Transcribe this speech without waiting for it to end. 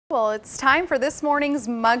Well, it's time for this morning's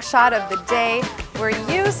mugshot of the day, where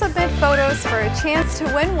you submit photos for a chance to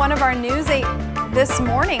win one of our News 8 This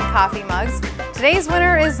Morning coffee mugs. Today's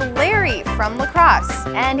winner is Larry from La Crosse.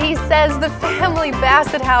 And he says the family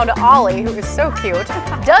basset hound Ollie, who is so cute,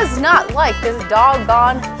 does not like this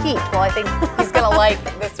doggone heat. Well, I think he's going to like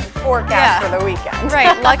this forecast for the weekend.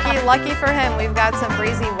 Right, lucky for him. We've got some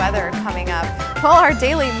breezy weather coming up. Well, our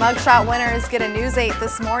daily mugshot winners get a News 8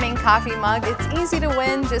 This Morning coffee mug. It's easy to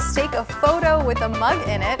win. Just take a photo with a mug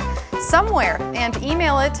in it somewhere and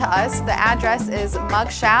email it to us. The address is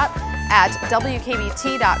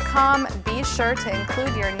mugshot@wkbt.com. Be sure to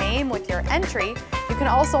include your name with your entry. You can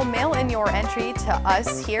also mail in your entry to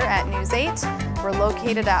us here at News 8. We're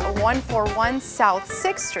located at 141 South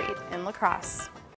 6th Street in La Crosse.